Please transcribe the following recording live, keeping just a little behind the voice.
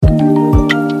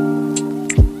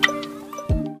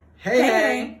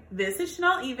This is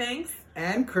Chanel Ebanks.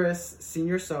 And Chris,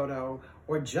 Senior Soto,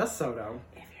 or just Soto.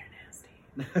 If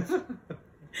you're nasty.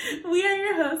 We are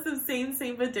your hosts of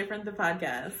Same But Different, the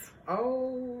podcast.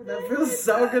 Oh, that feels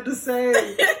so good to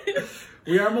say.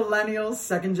 We are millennials,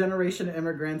 second-generation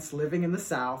immigrants living in the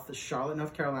South, Charlotte,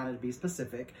 North Carolina to be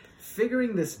specific,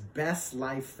 figuring this best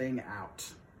life thing out.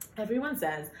 Everyone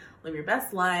says, live your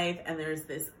best life, and there's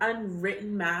this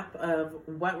unwritten map of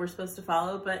what we're supposed to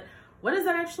follow, but what does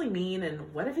that actually mean,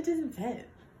 and what if it doesn't fit?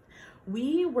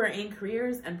 We were in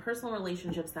careers and personal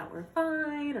relationships that were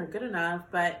fine or good enough,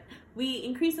 but we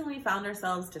increasingly found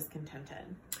ourselves discontented.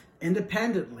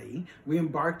 Independently, we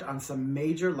embarked on some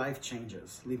major life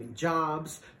changes, leaving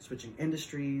jobs, switching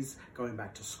industries, going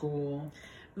back to school,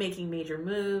 making major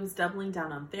moves, doubling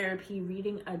down on therapy,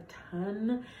 reading a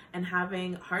ton, and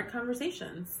having hard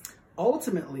conversations.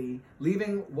 Ultimately,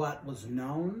 leaving what was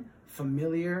known,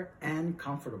 familiar, and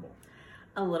comfortable.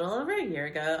 A little over a year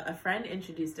ago, a friend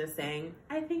introduced us saying,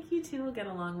 I think you two will get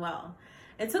along well.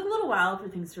 It took a little while for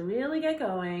things to really get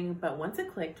going, but once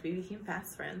it clicked, we became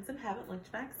fast friends and haven't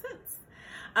looked back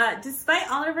since.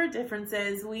 Despite all of our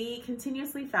differences, we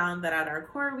continuously found that at our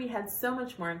core, we had so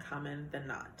much more in common than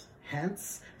not.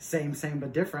 Hence, same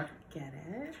but different. Get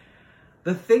it?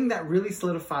 The thing that really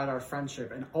solidified our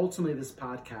friendship and ultimately this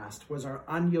podcast was our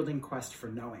unyielding quest for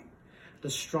knowing. The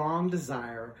strong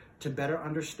desire to better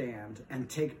understand and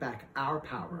take back our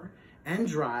power and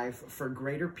drive for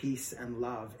greater peace and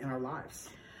love in our lives.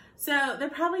 So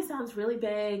that probably sounds really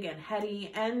big and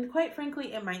heady, and quite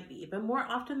frankly, it might be. But more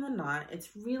often than not, it's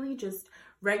really just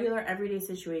regular everyday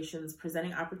situations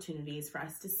presenting opportunities for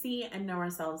us to see and know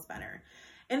ourselves better.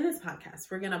 In this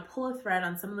podcast, we're going to pull a thread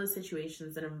on some of those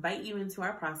situations and invite you into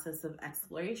our process of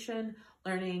exploration,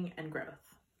 learning, and growth.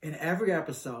 In every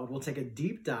episode, we'll take a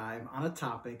deep dive on a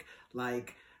topic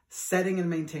like setting and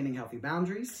maintaining healthy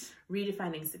boundaries,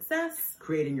 redefining success,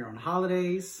 creating your own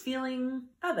holidays, feeling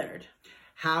othered,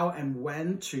 how and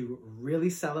when to really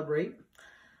celebrate,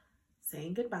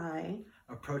 saying goodbye,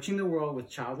 approaching the world with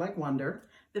childlike wonder,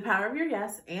 the power of your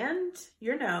yes and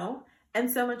your no, and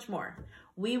so much more.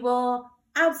 We will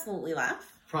absolutely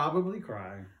laugh, probably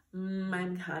cry.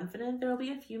 I'm confident there will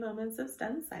be a few moments of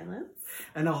stunned silence.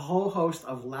 And a whole host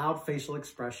of loud facial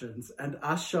expressions and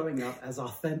us showing up as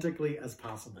authentically as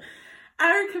possible.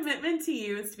 Our commitment to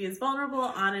you is to be as vulnerable,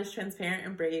 honest, transparent,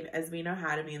 and brave as we know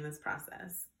how to be in this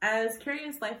process. As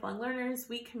curious lifelong learners,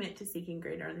 we commit to seeking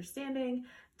greater understanding,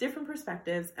 different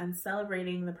perspectives, and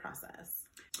celebrating the process.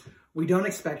 We don't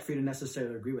expect for you to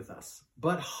necessarily agree with us,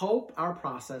 but hope our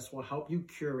process will help you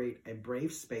curate a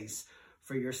brave space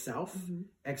for yourself,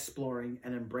 exploring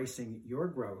and embracing your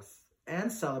growth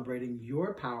and celebrating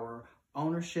your power,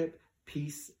 ownership,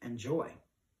 peace, and joy.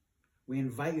 We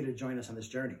invite you to join us on this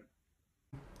journey.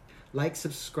 Like,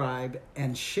 subscribe,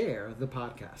 and share the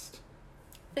podcast.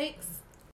 Thanks.